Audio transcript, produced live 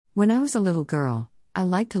When I was a little girl, I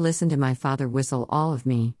liked to listen to my father whistle All of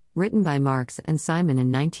Me, written by Marx and Simon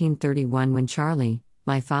in 1931 when Charlie,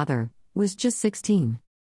 my father, was just 16.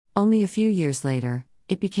 Only a few years later,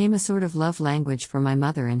 it became a sort of love language for my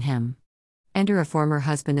mother and him. Enter a former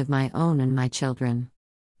husband of my own and my children.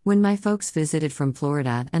 When my folks visited from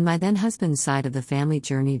Florida and my then husband's side of the family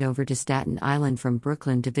journeyed over to Staten Island from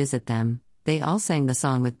Brooklyn to visit them, they all sang the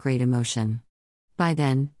song with great emotion. By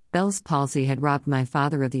then, Bell's palsy had robbed my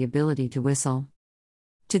father of the ability to whistle.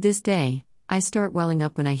 To this day, I start welling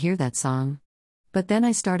up when I hear that song. But then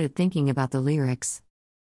I started thinking about the lyrics.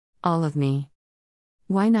 All of me.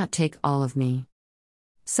 Why not take all of me?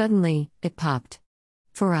 Suddenly, it popped.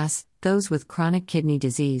 For us, those with chronic kidney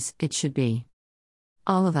disease, it should be.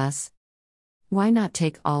 All of us. Why not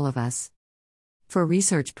take all of us? For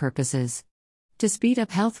research purposes. To speed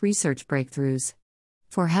up health research breakthroughs.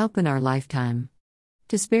 For help in our lifetime.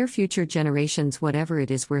 To spare future generations whatever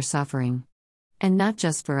it is we're suffering. And not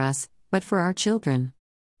just for us, but for our children.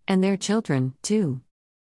 And their children, too.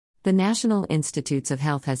 The National Institutes of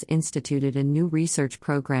Health has instituted a new research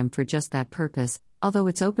program for just that purpose, although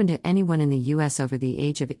it's open to anyone in the U.S. over the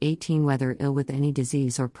age of 18 whether ill with any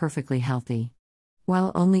disease or perfectly healthy.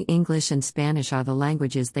 While only English and Spanish are the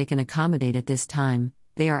languages they can accommodate at this time,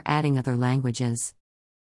 they are adding other languages.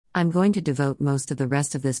 I'm going to devote most of the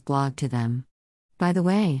rest of this blog to them. By the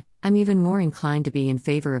way, I'm even more inclined to be in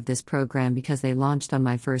favor of this program because they launched on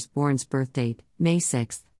my firstborn's birth date, May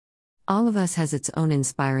 6th. All of Us has its own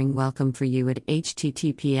inspiring welcome for you at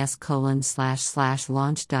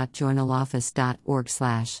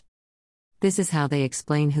https://launch.journaloffice.org/. This is how they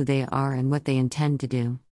explain who they are and what they intend to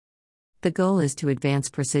do. The goal is to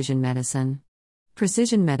advance precision medicine.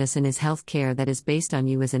 Precision medicine is health care that is based on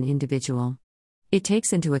you as an individual. It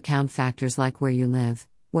takes into account factors like where you live,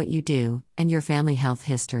 what you do, and your family health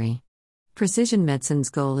history. Precision medicine's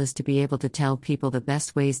goal is to be able to tell people the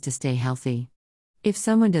best ways to stay healthy. If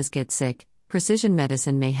someone does get sick, precision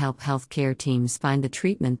medicine may help healthcare teams find the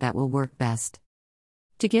treatment that will work best.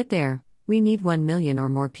 To get there, we need 1 million or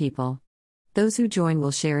more people. Those who join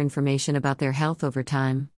will share information about their health over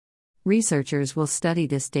time. Researchers will study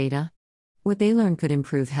this data. What they learn could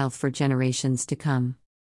improve health for generations to come.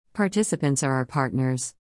 Participants are our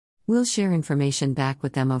partners. We'll share information back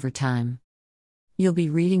with them over time. You'll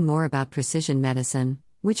be reading more about precision medicine,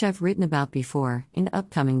 which I've written about before, in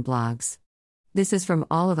upcoming blogs. This is from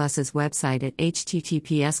All of Us's website at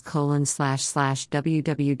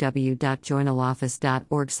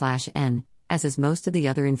https://www.journaloffice.org/n, as is most of the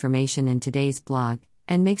other information in today's blog,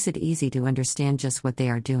 and makes it easy to understand just what they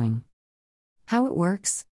are doing. How it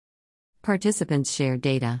works? Participants share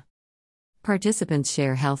data. Participants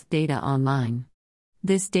share health data online.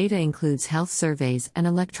 This data includes health surveys and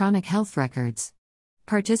electronic health records.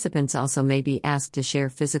 Participants also may be asked to share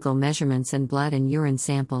physical measurements and blood and urine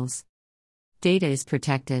samples. Data is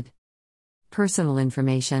protected. Personal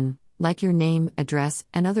information, like your name, address,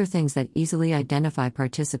 and other things that easily identify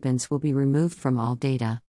participants will be removed from all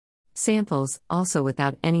data. Samples, also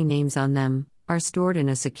without any names on them, are stored in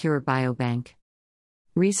a secure biobank.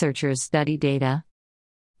 Researchers study data.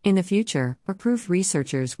 In the future, approved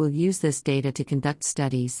researchers will use this data to conduct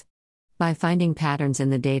studies. By finding patterns in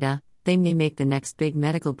the data, they may make the next big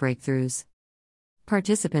medical breakthroughs.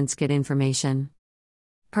 Participants get information.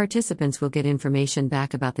 Participants will get information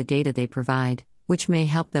back about the data they provide, which may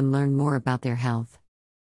help them learn more about their health.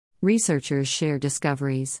 Researchers share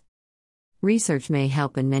discoveries. Research may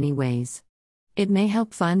help in many ways. It may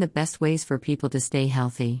help find the best ways for people to stay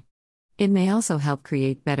healthy. It may also help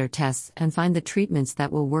create better tests and find the treatments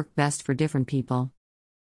that will work best for different people.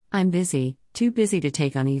 I'm busy, too busy to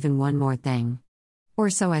take on even one more thing.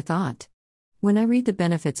 Or so I thought. When I read the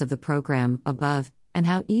benefits of the program above, and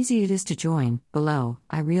how easy it is to join below,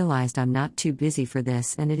 I realized I'm not too busy for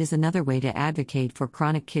this, and it is another way to advocate for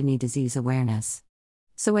chronic kidney disease awareness.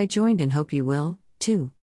 So I joined and hope you will,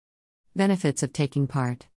 too. Benefits of taking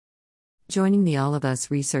part. Joining the All of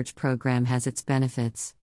Us research program has its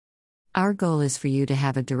benefits. Our goal is for you to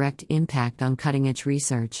have a direct impact on cutting-edge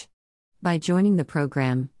research. By joining the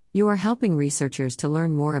program, you are helping researchers to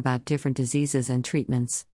learn more about different diseases and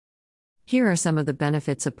treatments. Here are some of the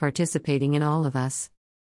benefits of participating in All of Us.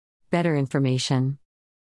 Better information.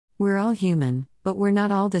 We're all human, but we're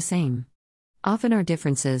not all the same. Often our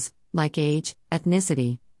differences, like age,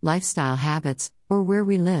 ethnicity, lifestyle habits, or where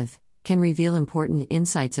we live, can reveal important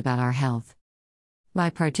insights about our health. By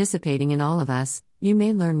participating in All of Us, you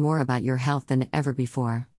may learn more about your health than ever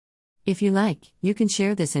before. If you like, you can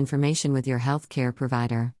share this information with your healthcare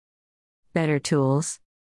provider. Better tools.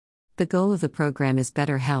 The goal of the program is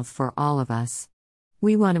better health for all of us.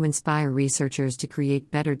 We want to inspire researchers to create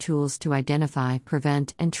better tools to identify,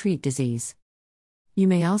 prevent, and treat disease. You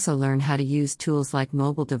may also learn how to use tools like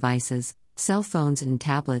mobile devices, cell phones, and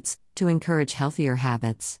tablets to encourage healthier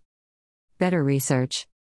habits. Better research.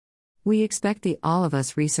 We expect the All of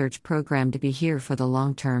Us research program to be here for the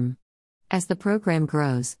long term. As the program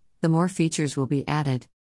grows, the more features will be added.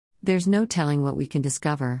 There's no telling what we can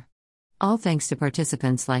discover. All thanks to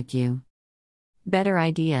participants like you. Better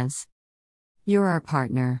ideas. You're our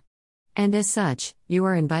partner. And as such, you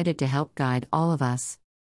are invited to help guide all of us.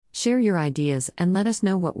 Share your ideas and let us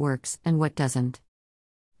know what works and what doesn't.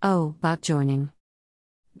 Oh, about joining.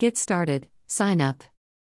 Get started, sign up.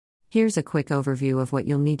 Here's a quick overview of what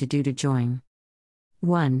you'll need to do to join.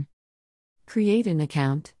 1. Create an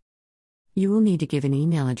account. You will need to give an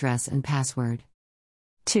email address and password.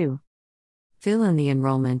 2. Fill in the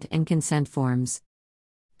enrollment and consent forms.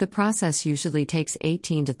 The process usually takes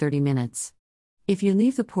 18 to 30 minutes. If you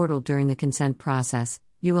leave the portal during the consent process,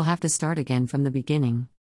 you will have to start again from the beginning.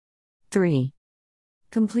 3.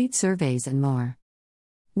 Complete surveys and more.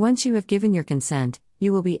 Once you have given your consent,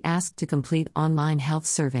 you will be asked to complete online health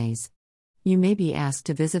surveys. You may be asked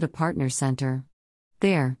to visit a partner center.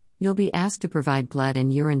 There, you'll be asked to provide blood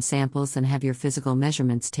and urine samples and have your physical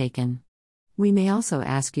measurements taken. We may also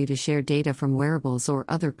ask you to share data from wearables or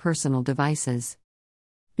other personal devices.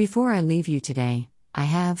 Before I leave you today, I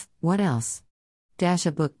have, what else?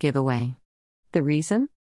 A book giveaway. The reason?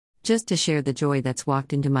 Just to share the joy that's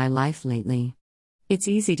walked into my life lately. It's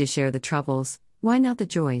easy to share the troubles, why not the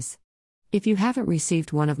joys? If you haven't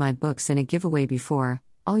received one of my books in a giveaway before,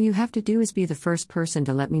 all you have to do is be the first person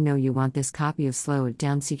to let me know you want this copy of Slow It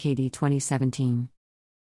Down CKD 2017.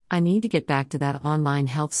 I need to get back to that online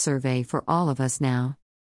health survey for all of us now.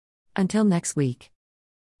 Until next week.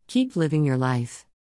 Keep living your life.